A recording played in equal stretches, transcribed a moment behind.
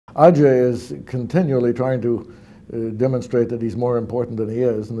Ağca is continually trying to demonstrate that he's more important than he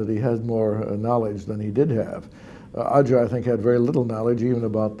is and that he has more knowledge than he did have. Ağca, I think, had very little knowledge even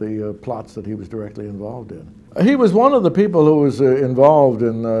about the plots that he was directly involved in. He was one of the people who was involved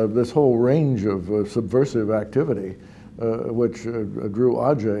in this whole range of subversive activity, which drew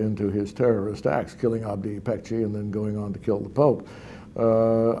Ağca into his terrorist acts, killing Abdi İpekçi and then going on to kill the Pope.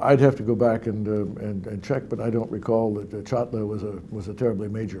 I'd have to go back and check, but I don't recall that Çatlı was a terribly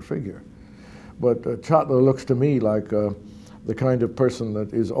major figure. But Çatlı looks to me like the kind of person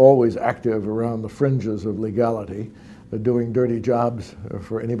that is always active around the fringes of legality, doing dirty jobs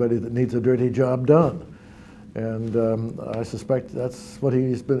for anybody that needs a dirty job done. And I suspect that's what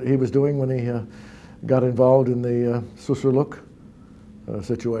he was doing when he got involved in the Susurluk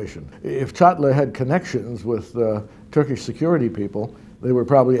situation. If Çatlı had connections with Turkish security people, they were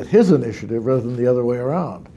probably at his initiative rather than the other way around.